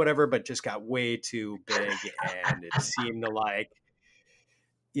juice or whatever, but just got way too big. And it seemed to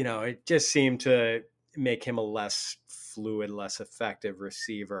it just seemed to make him a less fluid, less effective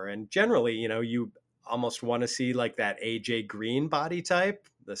receiver. And generally, you almost want to see that AJ Green body type,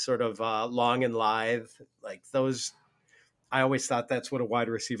 the sort of long and lithe, those. I always thought that's what a wide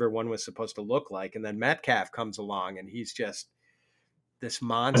receiver one was supposed to look like. And then Metcalf comes along and he's just this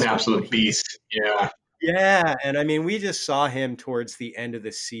monster. An absolute beast. Yeah. Yeah. And I mean, we just saw him towards the end of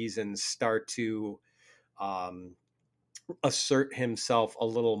the season start to assert himself a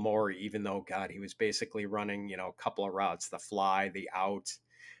little more, even though, God, he was basically running, a couple of routes, the fly, the out.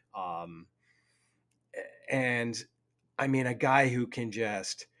 And I mean, a guy who can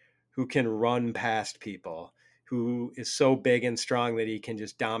run past people, who is so big and strong that he can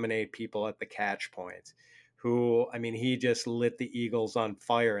just dominate people at the catch point, he just lit the Eagles on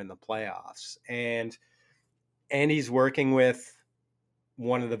fire in the playoffs. And he's working with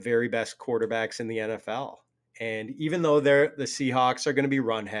one of the very best quarterbacks in the NFL. And even though the Seahawks are going to be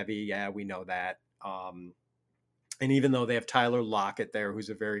run heavy, yeah, we know that. And even though they have Tyler Lockett there, who's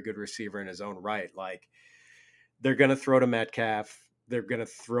a very good receiver in his own right, they're going to throw to Metcalf. They're going to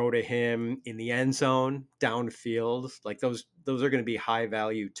throw to him in the end zone, downfield. Those are going to be high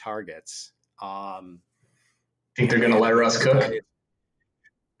value targets. Think they're going to let Russ cook?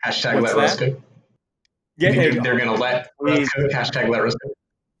 Hashtag let Russ cook. Yeah, they're going to let Russ cook. Hashtag let Russ cook.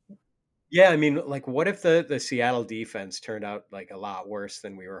 Yeah, I mean, what if the Seattle defense turned out a lot worse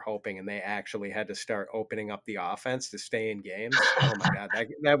than we were hoping, and they actually had to start opening up the offense to stay in games? Oh my God,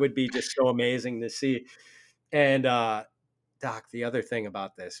 that would be just so amazing to see. And Doc, the other thing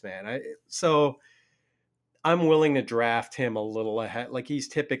about this, man, so I'm willing to draft him a little ahead. He's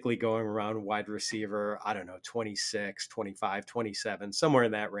typically going around wide receiver, I don't know, 26, 25, 27, somewhere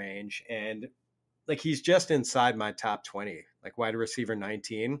in that range. And he's just inside my top 20, wide receiver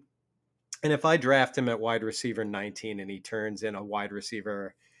 19. And if I draft him at wide receiver 19 and he turns in a wide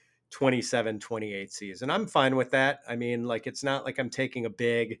receiver 27, 28 season, I'm fine with that. I mean, it's not like I'm taking a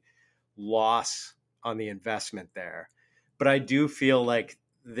big loss on the investment there. But I do feel like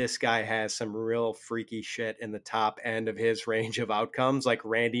this guy has some real freaky shit in the top end of his range of outcomes, like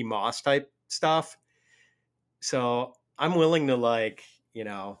Randy Moss type stuff. So I'm willing to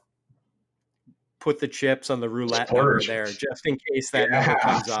put the chips on the roulette Splurge. number there, just in case that number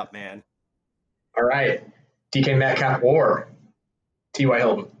comes up, man. All right. DK Metcalf or T.Y.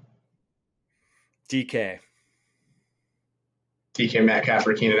 Hilton? DK. DK Metcalf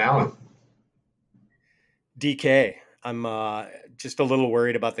or Keenan Allen? DK. I'm just a little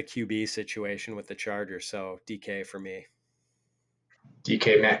worried about the QB situation with the Chargers, so DK for me.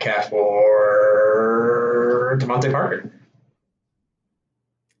 DK Metcalf or Devontae Parker?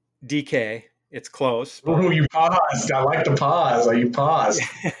 DK. It's close. But... Ooh, you paused. I like the pause. You paused.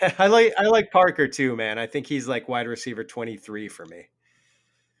 I like Parker too, man. I think he's like wide receiver 23 for me.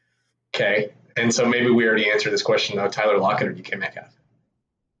 Okay. And so maybe we already answered this question, though. Tyler Lockett or DK Metcalf?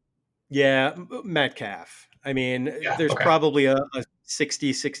 Yeah, Metcalf. I mean, there's probably a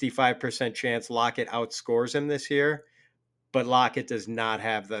 60-65% chance Lockett outscores him this year, but Lockett does not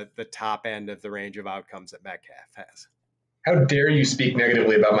have the top end of the range of outcomes that Metcalf has. How dare you speak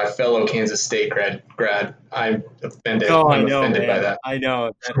negatively about my fellow Kansas State grad? I'm offended. Oh, I'm I know, offended man. by that. I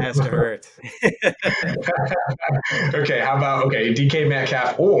know. That has to hurt. Okay, how about DK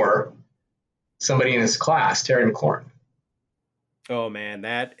Metcalf or somebody in his class, Terry McLaurin? Oh, man,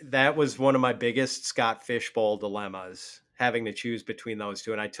 that was one of my biggest Scott Fishbowl dilemmas, having to choose between those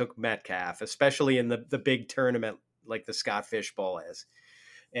two. And I took Metcalf, especially in the big tournament like the Scott Fishbowl is.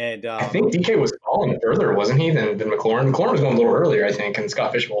 And I think DK was falling further, wasn't he, than McLaurin? McLaurin was going a little earlier, I think, in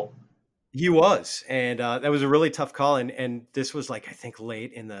Scott Fishbowl. He was. And that was a really tough call. And this was like, I think,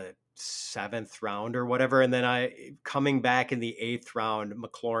 late in the 7th round or whatever. And then coming back in the 8th round,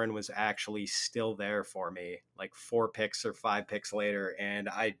 McLaurin was actually still there for me, like 4 picks or 5 picks later. And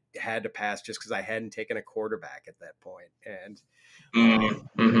I had to pass just because I hadn't taken a quarterback at that point. And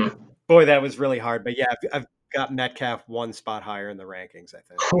boy, that was really hard. But yeah, I've got Metcalf 1 spot higher in the rankings, I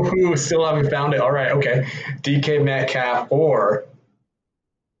think. Ooh, still haven't found it. All right, okay. DK Metcalf or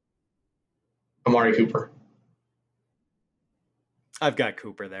Amari Cooper? I've got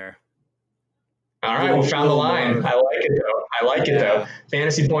Cooper there. All right, we found the line. I like it, though.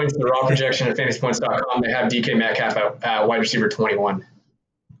 Fantasy Points, the raw projection at fantasypoints.com, they have DK Metcalf at wide receiver 21.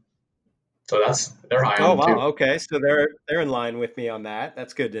 So they're high on him, too. Okay. So they're in line with me on that.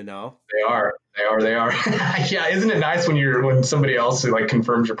 That's good to know. They are. Yeah, isn't it nice when somebody else like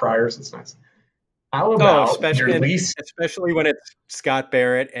confirms your priors? It's nice. How about especially when it's Scott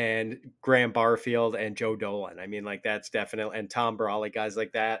Barrett and Graham Barfield and Joe Dolan? I mean, like that's definitely, and Tom Brawley, guys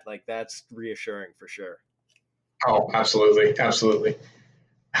like that. Like that's reassuring for sure. Oh, absolutely.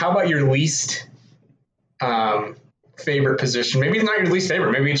 How about your least favorite position? Maybe it's not your least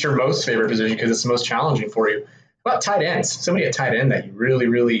favorite. Maybe it's your most favorite position because it's the most challenging for you. How about tight ends? Somebody at tight end that you really,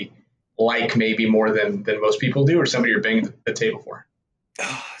 really like maybe more than most people do, or somebody you're banging the table for?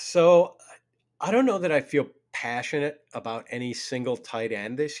 So I don't know that I feel passionate about any single tight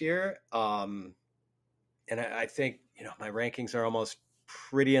end this year. And I think, my rankings are almost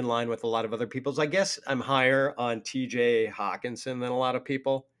pretty in line with a lot of other people's. I guess I'm higher on TJ Hawkinson than a lot of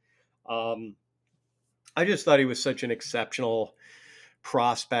people. I just thought he was such an exceptional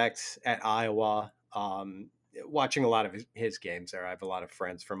prospect at Iowa. Watching a lot of his games there, I have a lot of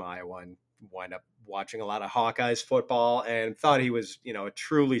friends from Iowa and wind up watching a lot of Hawkeyes football and thought he was, a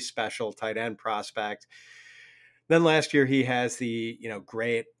truly special tight end prospect. Then last year he has the,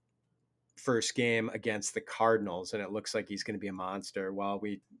 great first game against the Cardinals, and it looks like he's going to be a monster. While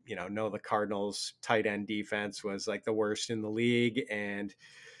we, know the Cardinals tight end defense was like the worst in the league. And,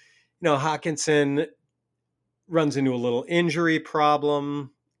 Hawkinson runs into a little injury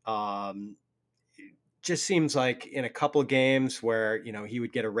problem. Just seems like in a couple of games where, he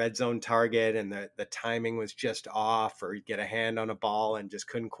would get a red zone target and the timing was just off, or he'd get a hand on a ball and just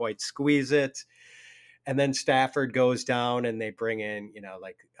couldn't quite squeeze it. And then Stafford goes down and they bring in,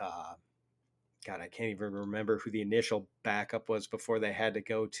 God, I can't even remember who the initial backup was before they had to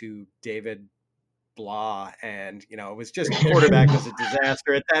go to David Blah. And, it was just quarterback was a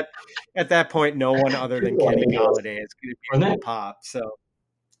disaster. At that point, no one other than Kenny Golladay is going to be able to pop. So,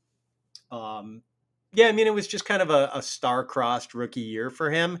 yeah, I mean, it was just kind of a star-crossed rookie year for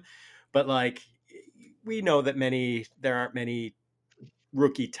him. But, we know that there aren't many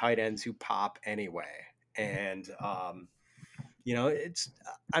rookie tight ends who pop anyway. And,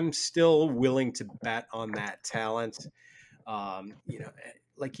 I'm still willing to bet on that talent.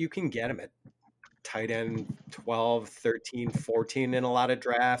 You can get him at tight end 12, 13, 14 in a lot of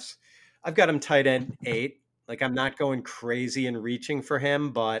drafts. I've got him tight end 8. I'm not going crazy and reaching for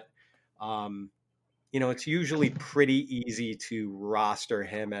him, but, it's usually pretty easy to roster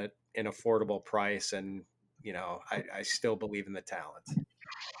him at an affordable price. And, I still believe in the talent.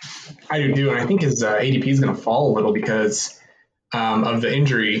 I do, and I think his ADP is going to fall a little because of the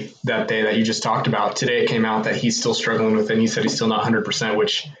injury that you just talked about. Today it came out that he's still struggling with it. And he said he's still not 100%,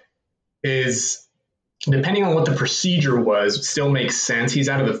 which is, depending on what the procedure was, still makes sense. He's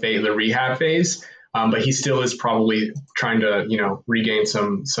out of the rehab phase, but he still is probably trying to, regain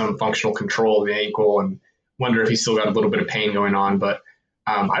some functional control of the ankle, and wonder if he's still got a little bit of pain going on. But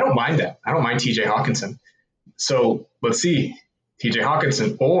I don't mind that. I don't mind TJ Hawkinson. So let's see, TJ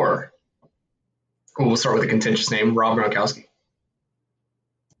Hawkinson or we'll start with a contentious name, Rob Gronkowski.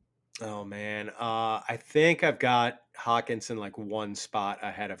 Oh man, I think I've got Hawkinson like one spot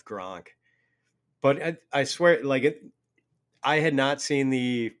ahead of Gronk, but I swear, I had not seen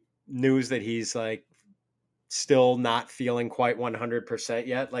the news that he's like still not feeling quite 100%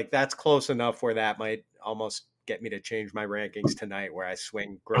 yet. Like that's close enough where that might almost get me to change my rankings tonight, where I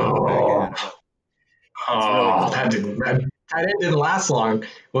swing Gronk back ahead of it. That didn't last long.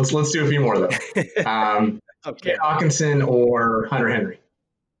 Let's do a few more though. Okay. Hawkinson or Hunter Henry?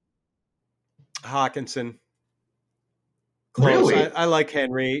 Hawkinson. Close. Really? I like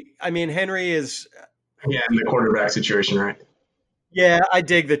Henry. I mean, Henry is in the quarterback situation, right? Yeah, I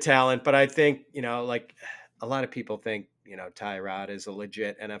dig the talent, but I think, like a lot of people think, Tyrod is a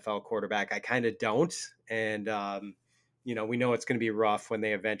legit NFL quarterback. I kind of don't. And, we know it's going to be rough when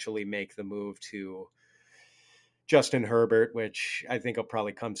they eventually make the move to Justin Herbert, which I think will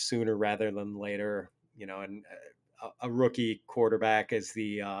probably come sooner rather than later, and a rookie quarterback is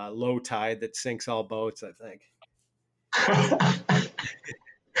the low tide that sinks all boats, I think.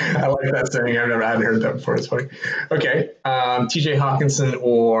 I like that saying. I hadn't heard that before. It's funny. Okay. TJ Hawkinson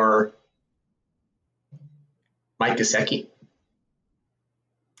or Mike Gesicki?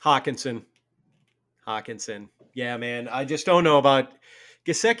 Hawkinson. Yeah, man. I just don't know about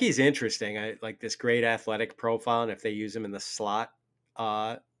Gesicki's interesting. I like this great athletic profile, and if they use him in the slot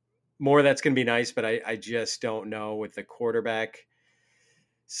more, that's going to be nice, but I just don't know with the quarterback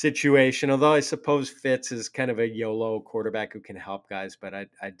situation. Although I suppose Fitz is kind of a YOLO quarterback who can help guys, but I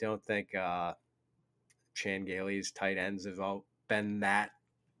don't think Chan Gailey's tight ends have all been that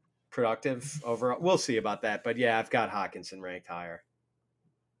productive overall. We'll see about that, but yeah, I've got Hawkinson ranked higher.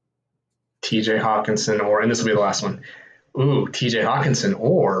 TJ Hawkinson and this will be the last one. TJ Hawkinson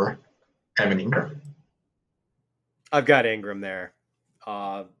or Evan Ingram? I've got Ingram there.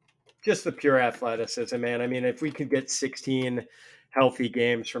 Just the pure athleticism, man. I mean, if we could get 16 healthy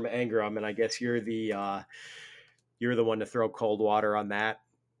games from Ingram, and I guess you're the one to throw cold water on that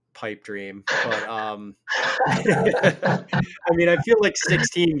pipe dream. But I mean, I feel like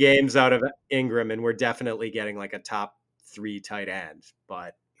 16 games out of Ingram, and we're definitely getting like a top 3 tight end.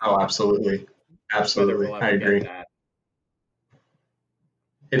 But absolutely, I agree.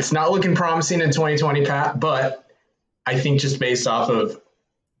 It's not looking promising in 2020, Pat, but I think just based off of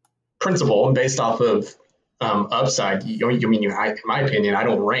principle and based off of upside, in my opinion, I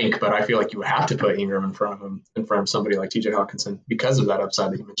don't rank, but I feel like you have to put Ingram in front of somebody like TJ Hawkinson because of that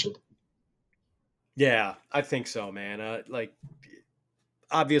upside that you mentioned. Yeah, I think so, man.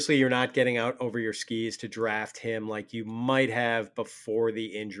 Obviously you're not getting out over your skis to draft him like you might have before the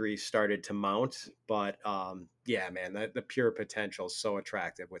injury started to mount. But yeah, man, the pure potential is so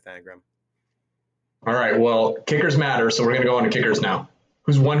attractive with Ingram. All right, well, kickers matter, so we're going to go on to kickers now.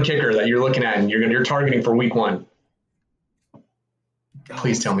 Who's one kicker that you're looking at and you're targeting for week 1?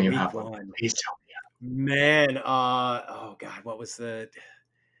 Please tell me you have one. Please tell me you have one. Man, oh God, what was the...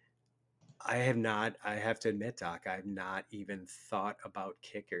 I have to admit, Doc, I've not even thought about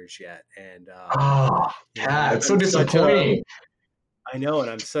kickers yet. And it's so disappointing. I know, and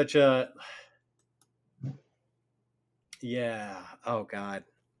I'm such a oh God.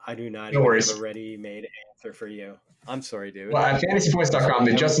 I do not even have a ready-made answer for you. I'm sorry, dude. Well, at fantasypoints.com,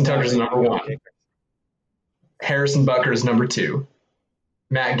 the Justin Tucker's number 1. Harrison Butker's number 2.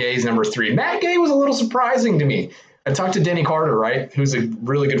 Matt Gay's number 3. Matt Gay was a little surprising to me. I talked to Denny Carter, right, who's a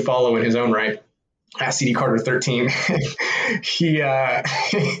really good follow in his own right, at CD Carter 13. He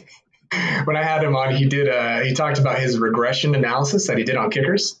when I had him on, he talked about his regression analysis that he did on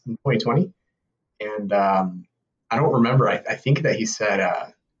kickers in 2020, and I don't remember. I think that he said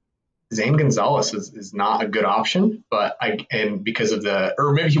Zane Gonzalez is not a good option, because of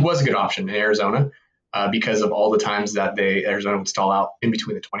or maybe he was a good option in Arizona because of all the times that Arizona would stall out in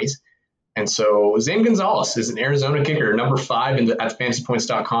between the 20s. And so Zane Gonzalez is an Arizona kicker, number 5 at the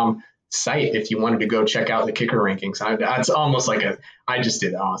fantasypoints.com site. If you wanted to go check out the kicker rankings, it's almost like I just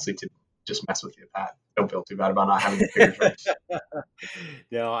did it, honestly, to just mess with you, Pat. Don't feel too bad about not having the kickers ranked.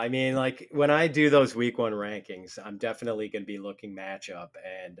 No, I mean, like when I do those week 1 rankings, I'm definitely going to be looking matchup.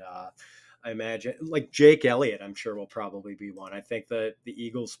 And I imagine like Jake Elliott, I'm sure will probably be one. I think that the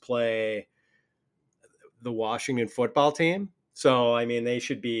Eagles play the Washington football team. So, I mean, they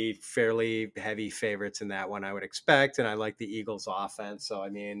should be fairly heavy favorites in that one, I would expect. And I like the Eagles offense. So, I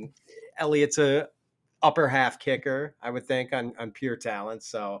mean, Elliott's a upper half kicker, I would think, on pure talent.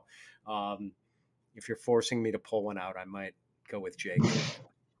 So, if you're forcing me to pull one out, I might go with Jake.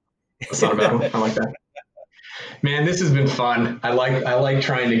 That's not a bad one. I like that. Man, this has been fun. I like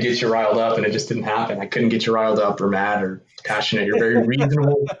trying to get you riled up, and it just didn't happen. I couldn't get you riled up or mad or passionate. You're very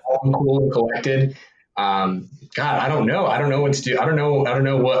reasonable, calm, cool, and collected. God, I don't know. I don't know what to do. I don't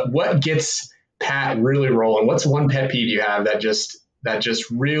know what gets Pat really rolling. What's one pet peeve you have that just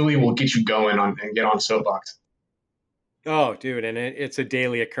really will get you going on and get on soapbox? Oh, dude, and it's a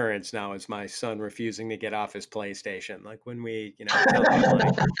daily occurrence now. Is my son refusing to get off his PlayStation? Like when we, tell him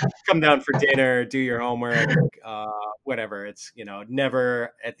like, come down for dinner, do your homework, whatever. It's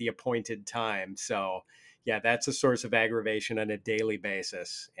never at the appointed time. So yeah, that's a source of aggravation on a daily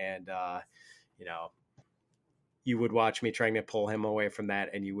basis. And you would watch me trying to pull him away from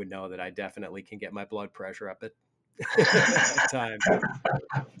that, and you would know that I definitely can get my blood pressure up at times.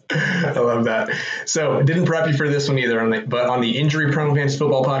 I love that. So didn't prep you for this one either, but on the Injury Prone Fantasy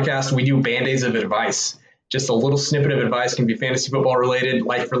Football podcast, we do Band-Aids of advice. Just a little snippet of advice, can be fantasy football related,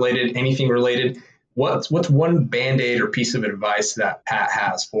 life related, anything related. What's one Band-Aid or piece of advice that Pat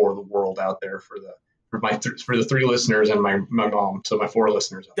has for the world out there, for the three listeners and my mom, so my four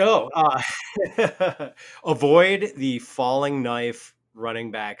listeners? Avoid the falling knife running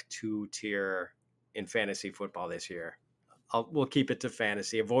back 2-tier in fantasy football this year. We'll keep it to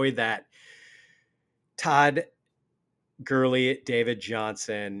fantasy. Avoid that. Todd Gurley, David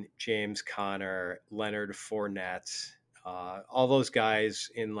Johnson, James Conner, Leonard Fournette, all those guys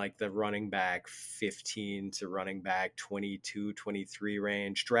in like the running back 15 to running back 22, 23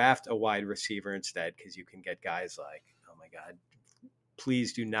 range. Draft a wide receiver instead, because you can get guys like, oh my God,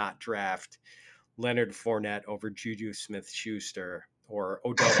 please do not draft Leonard Fournette over Juju Smith-Schuster or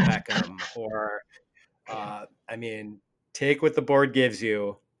Odell Beckham or, take what the board gives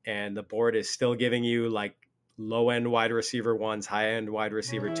you, and the board is still giving you like low-end wide receiver ones, high-end wide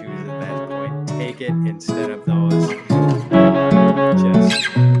receiver twos at that point. Take it instead of those just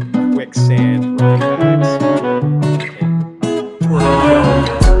quicksand running backs.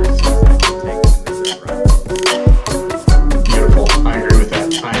 Beautiful. I agree with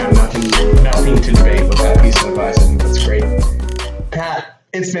that. I have nothing to debate with that piece of advice. I think that's great. Pat,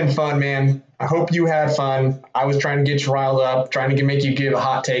 it's been fun, man. I hope you had fun. I was trying to get you riled up, trying to make you give a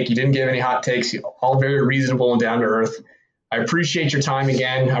hot take. You didn't give any hot takes. You're all very reasonable and down to earth. I appreciate your time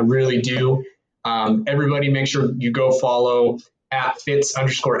again. I really do. Everybody make sure you go follow at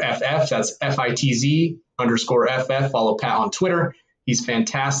Fitz_FF. That's FITZ_FF. Follow Pat on Twitter. He's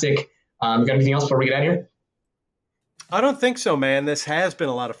fantastic. You got anything else before we get out of here? I don't think so, man. This has been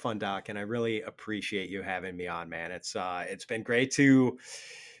a lot of fun, Doc, and I really appreciate you having me on, man. It's been great to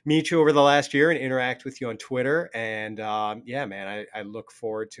meet you over the last year and interact with you on Twitter. And yeah, man, I look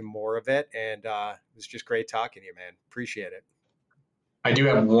forward to more of it. And it was just great talking to you, man. Appreciate it. I do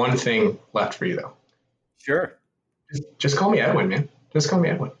have one thing left for you, though. Sure. Just call me Edwin, man. Just call me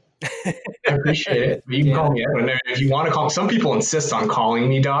Edwin. I appreciate it. You can call me Edwin. If you want to call, some people insist on calling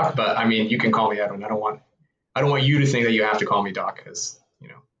me Doc, but I mean, you can call me Edwin. I don't want you to think that you have to call me Doc, because,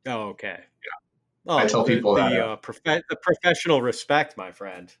 Oh, okay. Yeah. Well, I tell people that the professional respect, my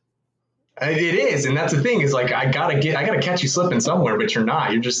friend. It is, and that's the thing, is like I gotta catch you slipping somewhere, but you're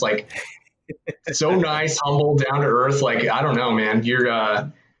not. You're just like so nice, humble, down to earth. Like, I don't know, man.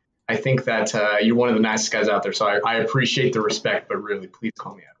 I think that you're one of the nicest guys out there. So I appreciate the respect, but really, please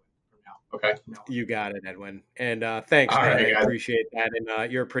call me Edwin from now. Okay. No. You got it, Edwin. And thanks, man. Right, I appreciate that.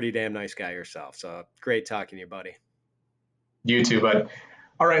 And you're a pretty damn nice guy yourself. So great talking to you, buddy. You too, bud.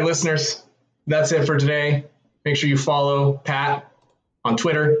 All right, listeners, that's it for today. Make sure you follow Pat on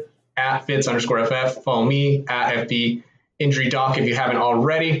Twitter at Fitz_FF. Follow me at FB Injury Doc if you haven't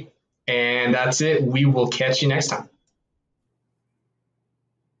already. And that's it. We will catch you next time.